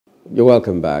You're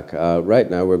welcome back. Right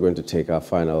now, we're going to take our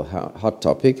final hot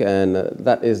topic, and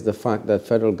that is the fact that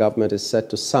federal government is set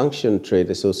to sanction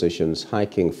trade associations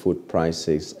hiking food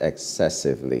prices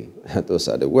excessively. Those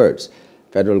are the words.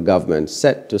 Federal government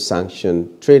set to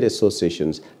sanction trade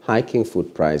associations hiking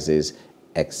food prices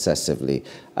excessively.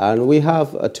 And we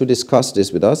have to discuss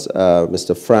this with us,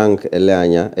 Mr. Frank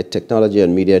Eleanya, a technology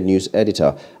and media news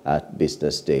editor at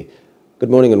Business Day. Good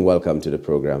morning and welcome to the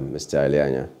program, Mr.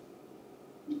 Eleanya.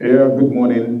 Yeah, good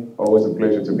morning. Always a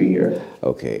pleasure to be here.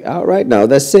 Okay. Right now,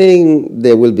 they're saying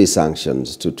there will be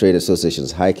sanctions to trade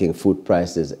associations hiking food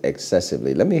prices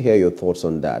excessively. Let me hear your thoughts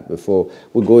on that before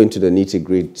we go into the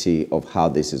nitty-gritty of how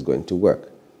this is going to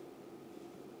work.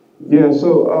 Yeah,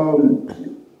 so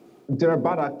there are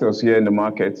bad actors here in the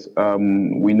market.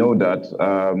 We know that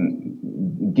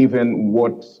given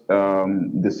what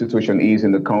the situation is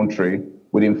in the country,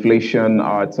 with inflation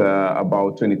at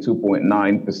about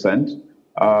 22.9%.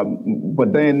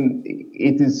 But then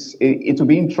it will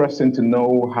be interesting to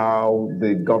know how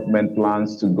the government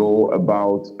plans to go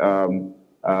about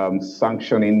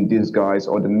sanctioning these guys,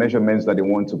 or the measurements that they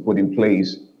want to put in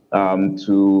place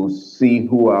to see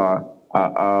who are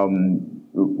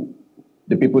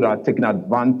the people that are taking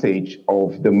advantage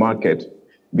of the market.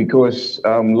 Because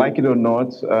like it or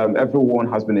not, everyone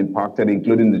has been impacted,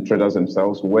 including the traders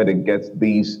themselves, where they get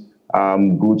these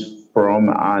goods from,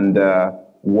 and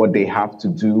what they have to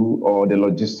do, or the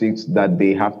logistics that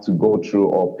they have to go through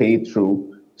or pay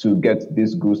through to get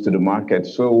these goods to the market.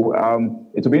 So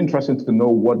it will be interesting to know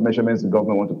what measurements the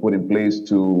government want to put in place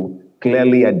to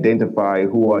clearly identify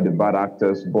who are the bad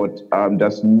actors. But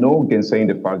there's no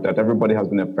gainsaying the fact that everybody has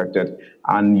been affected,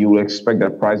 and you will expect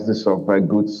that prices of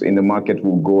goods in the market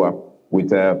will go up,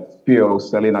 with fuel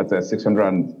selling at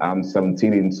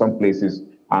 617 in some places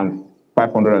and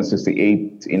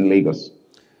 568 in Lagos.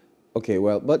 Okay,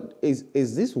 well, but is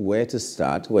this where to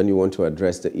start when you want to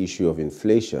address the issue of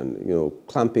inflation? You know,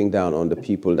 clamping down on the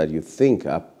people that you think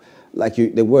are,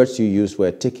 the words you used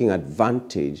were taking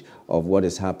advantage of what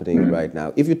is happening right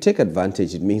now. If you take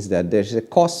advantage, it means that there's a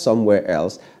cost somewhere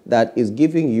else that is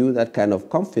giving you that kind of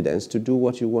confidence to do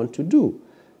what you want to do.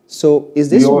 So is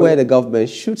this where the government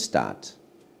should start?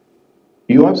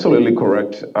 You're absolutely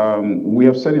correct. We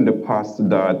have said in the past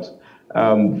that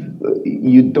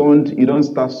you don't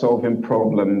start solving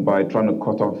problem by trying to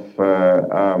cut off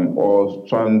or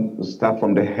trying to start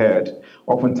from the head.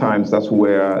 Oftentimes, that's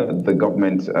where the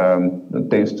government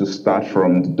tends to start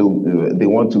from. They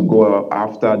want to go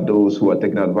after those who are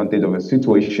taking advantage of a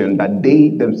situation that they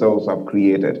themselves have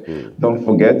created. Don't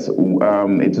forget,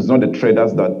 it is not the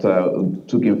traders that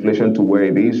took inflation to where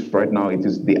it is right now. It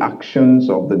is the actions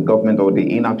of the government, or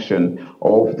the inaction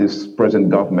of this present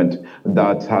government,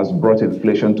 that has brought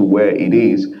inflation to where it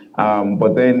is.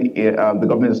 But then the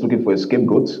government is looking for a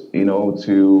scapegoat,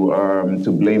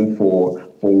 to blame for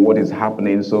what is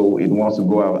happening. So it wants to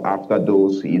go after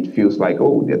those it feels like,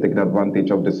 oh, they're taking advantage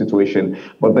of the situation.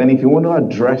 But then if you want to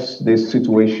address this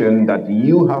situation that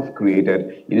you have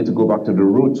created, you need to go back to the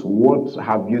roots. What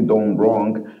have you done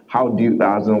wrong? How do you,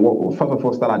 first of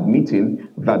all, start admitting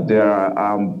that there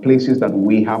are places that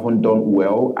we haven't done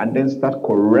well, and then start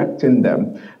correcting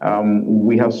them.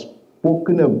 We have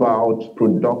spoken about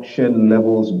production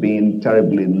levels being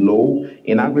terribly low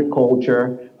in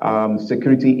agriculture.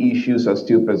 Security issues are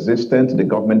still persistent. The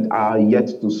government are yet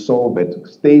to solve it.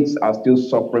 States are still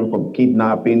suffering from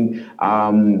kidnapping.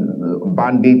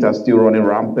 Bandits are still running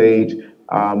rampage.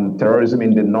 Terrorism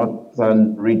in the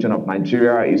northern region of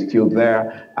Nigeria is still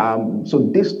there. So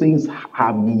these things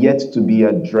have yet to be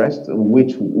addressed,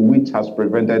 which has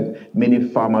prevented many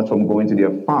farmers from going to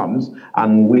their farms,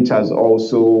 and which has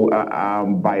also,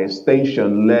 by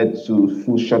extension, led to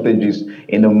food shortages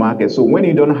in the market. So when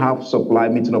you don't have supply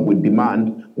meeting up with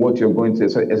demand, what you're going to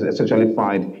essentially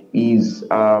find is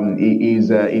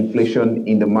inflation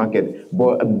in the market.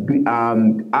 But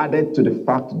added to the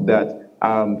fact that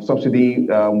subsidy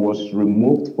was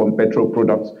removed from petrol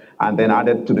products, and then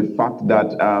added to the fact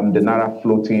that the Naira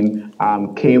floating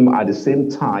came at the same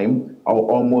time,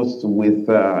 or almost, with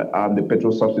the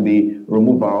petrol subsidy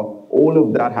removal. All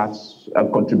of that has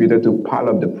contributed to pile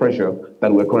up the pressure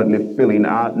that we're currently feeling.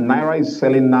 Naira is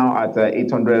selling now at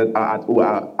 800, at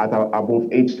above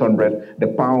 800. The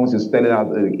pounds is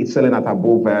selling at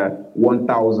above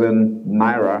 1,000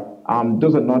 Naira.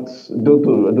 Those are not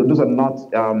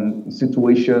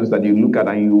situations that you look at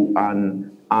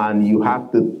and you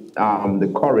have the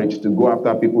courage to go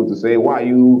after people to say, why are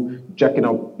you jacking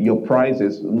up your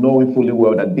prices, knowing fully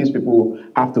well that these people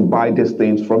have to buy these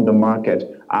things from the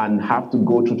market and have to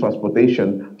go through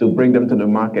transportation to bring them to the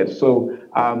market. So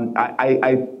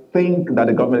I think that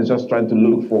the government is just trying to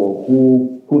look for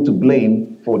who to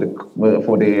blame for the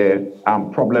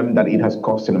problem that it has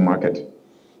caused in the market.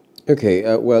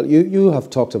 Okay, well, you have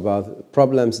talked about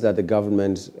problems that the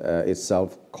government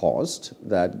itself caused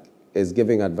that is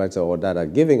giving advantage or that are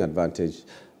giving advantage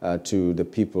to the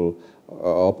people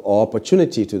or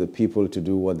opportunity to the people to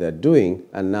do what they're doing,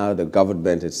 and now the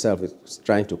government itself is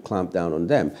trying to clamp down on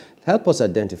them. Help us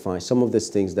identify some of these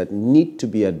things that need to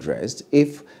be addressed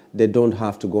if they don't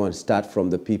have to go and start from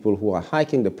the people who are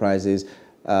hiking the prices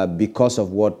because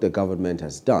of what the government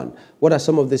has done. What are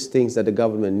some of these things that the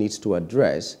government needs to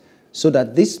address so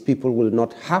that these people will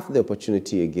not have the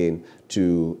opportunity again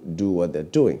to do what they're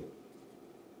doing?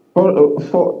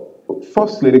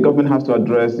 Firstly, the government has to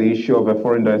address the issue of a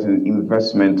foreign direct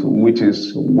investment, which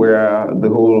is where the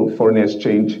whole foreign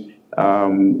exchange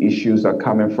issues are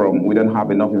coming from. We don't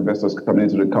have enough investors coming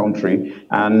into the country,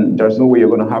 and there's no way you're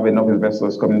going to have enough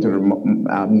investors coming into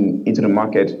the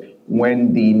market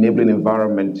when the enabling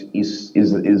environment is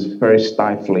very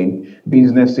stifling.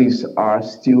 Businesses are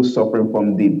still suffering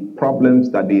from the problems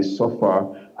that they suffer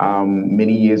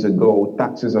many years ago.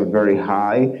 Taxes are very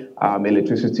high.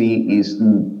 Electricity is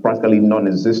practically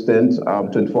non-existent.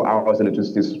 24 hours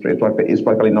electricity is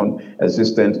practically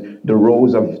non-existent. The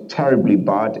roads are terribly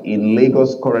bad. In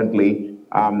Lagos currently,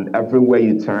 everywhere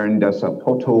you turn, there's a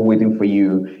pothole waiting for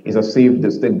you. It's as if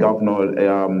the state governor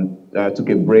took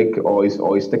a break or is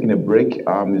taking a break,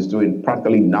 is doing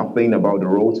practically nothing about the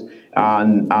roads.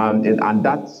 And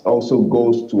that also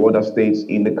goes to other states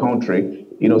in the country.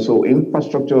 So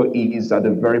infrastructure is at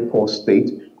a very poor state,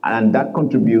 and that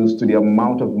contributes to the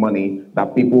amount of money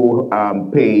that people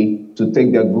pay to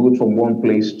take their goods from one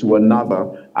place to another.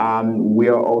 We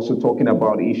are also talking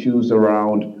about issues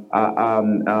around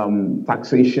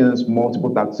taxations,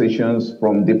 multiple taxations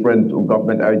from different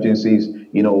government agencies.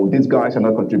 These guys are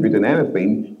not contributing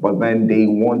anything, but then they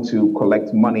want to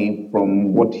collect money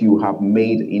from what you have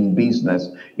made in business,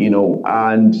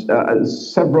 and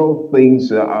several things.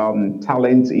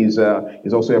 Talent is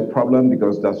also a problem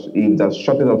because if there's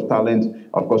shortage of talent,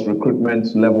 of course,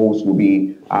 recruitment levels will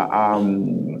be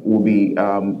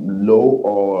low,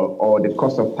 or the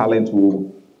cost of talent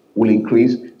will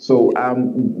increase. So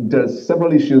there's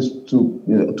several issues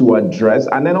to address,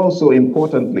 and then also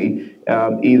importantly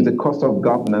is the cost of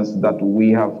governance that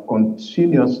we have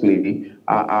continuously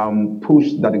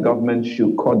pushed that the government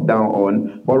should cut down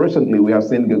on. But recently we have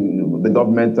seen the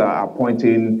government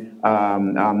appointing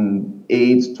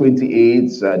aides, 20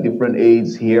 aides, different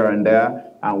aides here and there,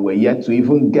 and we're yet to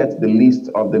even get the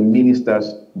list of the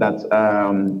ministers that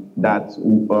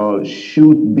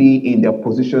should be in their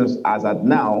positions as at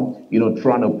now,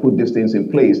 trying to put these things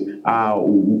in place.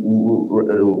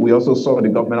 We also saw the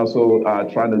government also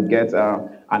trying to get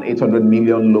an 800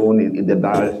 million loan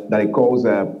that it calls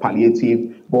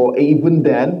palliative. But even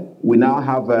then, we now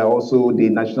have also the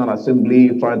National Assembly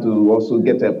trying to also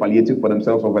get a palliative for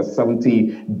themselves of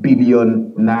 70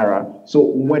 billion naira. So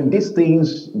when these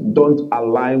things don't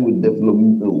align with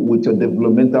your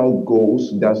developmental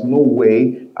goals, there's no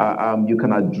way you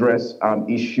can address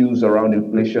issues around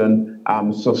inflation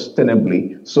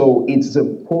sustainably. So it's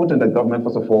important that government,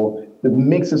 first of all,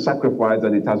 makes a sacrifice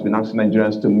that it has been asking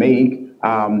Nigerians to make.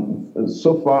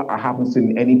 So far, I haven't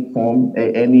seen any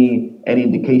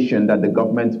indication that the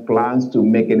government plans to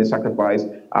make any sacrifice.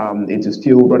 It is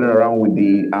still running around with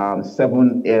the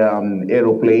 7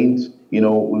 aeroplanes.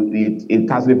 It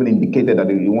hasn't even indicated that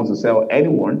it wants to sell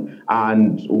anyone.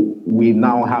 And we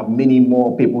now have many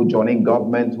more people joining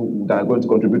government that are going to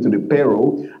contribute to the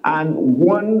payroll.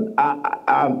 And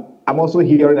I'm also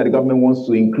hearing that the government wants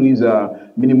to increase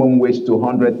minimum wage to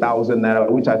 100,000 naira,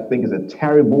 which I think is a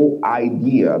terrible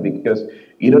idea because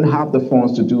you don't have the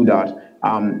funds to do that.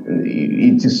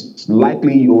 It is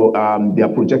likely they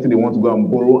are projecting they want to go and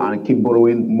borrow and keep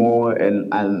borrowing more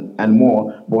and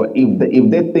more. But if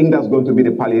they think that's going to be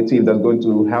the palliative that's going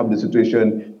to help the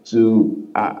situation to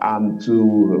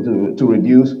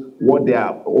reduce, what they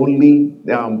are only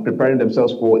preparing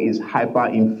themselves for is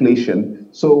hyperinflation.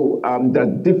 So there are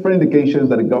different indications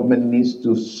that the government needs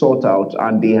to sort out,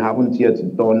 and they haven't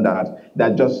yet done that.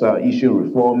 They're just issue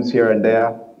reforms here and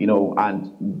there, and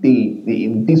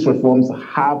these reforms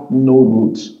have no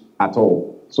roots at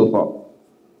all so far.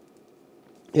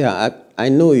 Yeah, I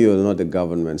know you're not a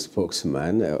government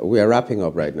spokesman. We are wrapping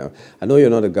up right now. I know you're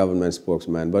not a government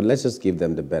spokesman, but let's just give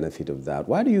them the benefit of that.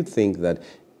 Why do you think that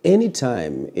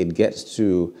anytime it gets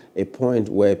to a point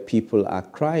where people are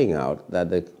crying out that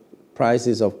the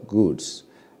prices of goods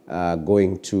are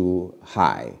going too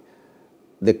high,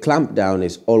 the clampdown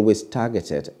is always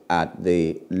targeted at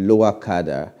the lower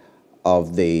cadre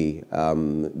of the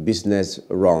business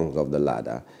rungs of the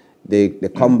ladder. They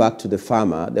come back to the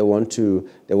farmer. They want to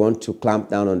clamp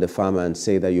down on the farmer and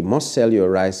say that you must sell your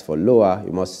rice for lower,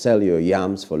 you must sell your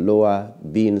yams for lower,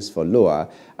 beans for lower,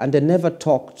 and they never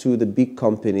talk to the big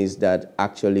companies that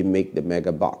actually make the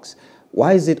mega bucks.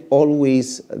 Why is it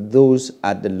always those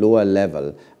at the lower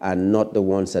level and not the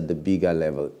ones at the bigger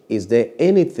level? Is there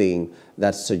anything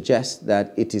that suggests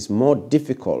that it is more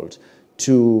difficult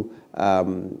to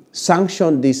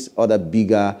sanction these other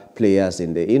bigger players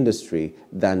in the industry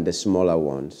than the smaller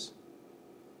ones?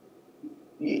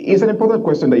 It's an important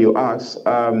question that you ask.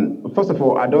 First of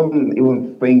all, I don't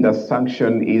even think that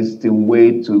sanction is the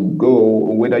way to go,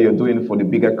 whether you're doing it for the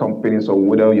bigger companies or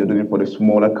whether you're doing it for the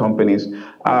smaller companies.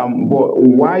 But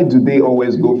why do they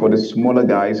always go for the smaller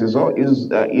guys? Is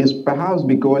perhaps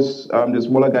because the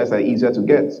smaller guys are easier to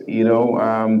get.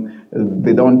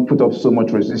 They don't put up so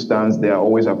much resistance. They are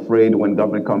always afraid when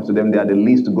government comes to them. They are the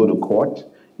least to go to court.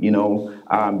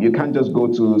 You can't just go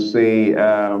to, say,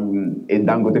 a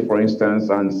Dangote, for instance,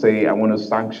 and say, I want to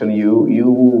sanction you.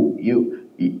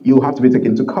 You have to be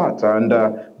taken to court, and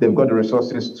they've got the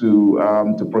resources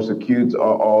to prosecute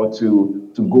or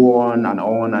to go on and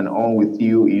on and on with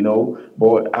you,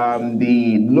 But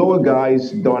the lower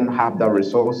guys don't have the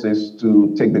resources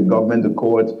to take the government to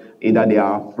court. Either they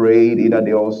are afraid, either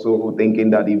they're also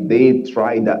thinking that if they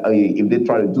try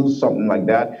to do something like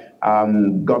that,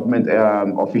 government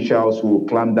officials will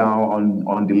clamp down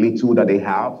on the little that they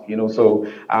have, So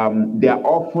they are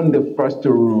often the first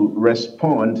to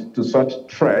respond to such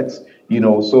threats,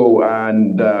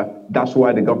 and that's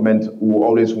why the government will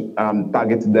always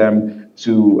target them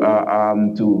to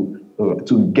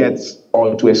get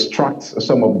or to extract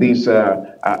some of these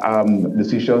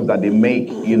decisions that they make,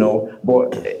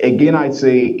 But again, I'd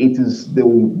say it is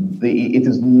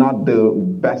not the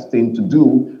best thing to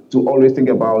do to always think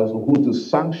about who to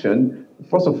sanction.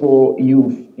 First of all,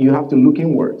 you have to look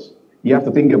inwards. You have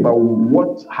to think about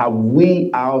what have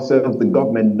we ourselves, the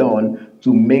government, done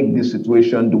to make this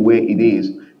situation the way it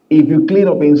is. If you clean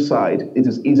up inside, it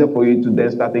is easier for you to then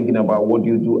start thinking about what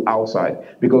you do outside.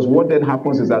 Because what then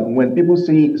happens is that when people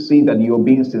see that you're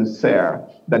being sincere,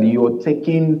 that you're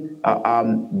taking,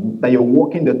 that you're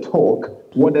walking the talk,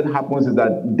 what then happens is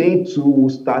that they too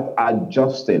start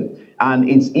adjusting. And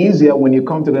it's easier when you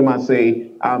come to them and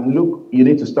say, look, you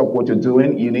need to stop what you're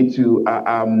doing. You need to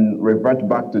revert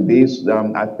back to this.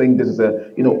 I think this is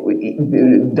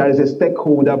there is a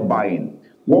stakeholder buy-in.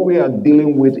 What we are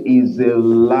dealing with is a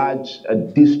large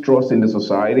distrust in the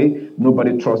society.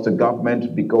 Nobody trusts the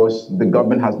government because the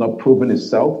government has not proven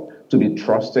itself to be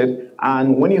trusted.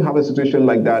 And when you have a situation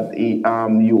like that, you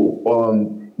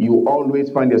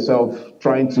always find yourself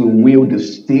trying to wield the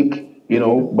stick,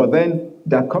 But then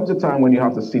there comes a time when you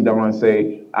have to sit down and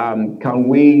say, can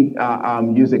we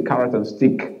use a carrot and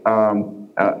stick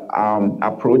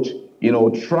approach?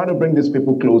 Try to bring these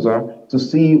people closer to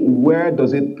see where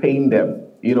does it pain them.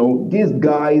 These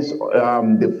guys,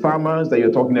 the farmers that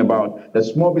you're talking about, the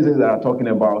small businesses that I'm talking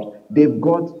about, they've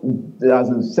got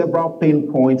several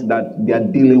pain points that they are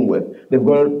dealing with. They've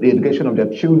got the education of their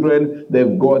children.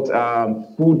 They've got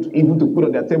food even to put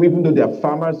on their table. Even though they are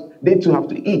farmers, they too have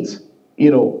to eat.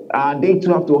 And they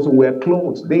too have to also wear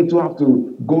clothes. They too have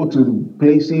to go to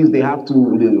places. They have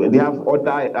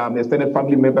other extended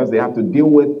family members they have to deal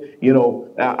with.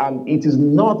 It is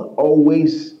not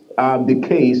always the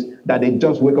case that they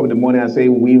just wake up in the morning and say,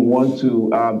 we want to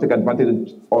take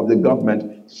advantage of the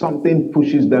government. Something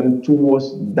pushes them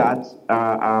towards that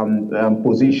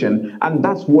position. And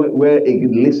that's where a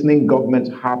listening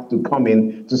government have to come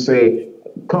in to say,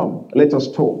 come, let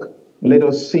us talk. Let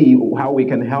us see how we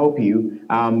can help you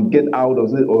get out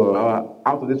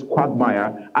of this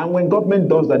quagmire. And when government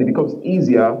does that, it becomes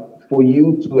easier for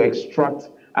you to extract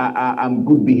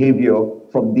good behavior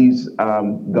from these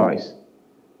guys.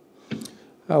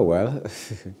 Oh, well,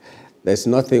 there's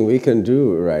nothing we can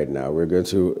do right now. We're going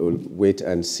to wait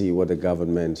and see what the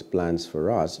government plans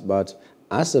for us. But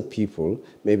as a people,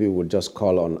 maybe we'll just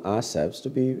call on ourselves to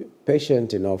be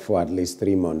patient enough for at least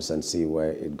 3 months and see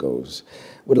where it goes.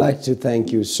 We'd like to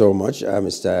thank you so much,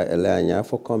 Mr. Eleanya,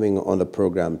 for coming on the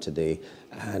program today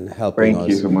and helping us.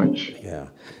 Thank you so much. Yeah,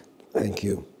 thank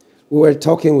you. We were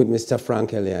talking with Mr.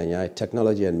 Frank Eleanya, a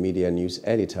technology and media news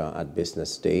editor at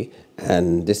Business Day,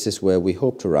 and this is where we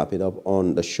hope to wrap it up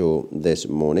on the show this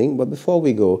morning. But before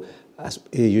we go, as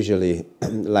we usually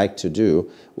like to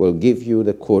do, we'll give you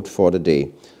the quote for the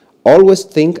day. Always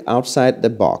think outside the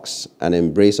box and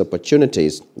embrace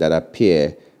opportunities that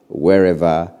appear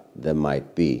wherever they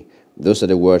might be. Those are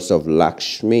the words of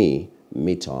Lakshmi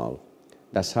Mittal.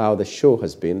 That's how the show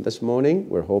has been this morning.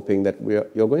 We're hoping that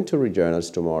you're going to rejoin us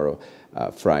tomorrow,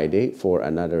 Friday, for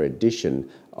another edition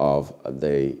of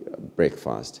the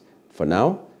Breakfast. For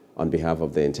now, on behalf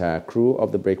of the entire crew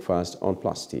of the Breakfast on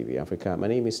Plus TV Africa, my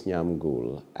name is Nyam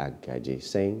Gul Agaji,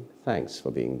 saying thanks for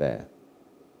being there.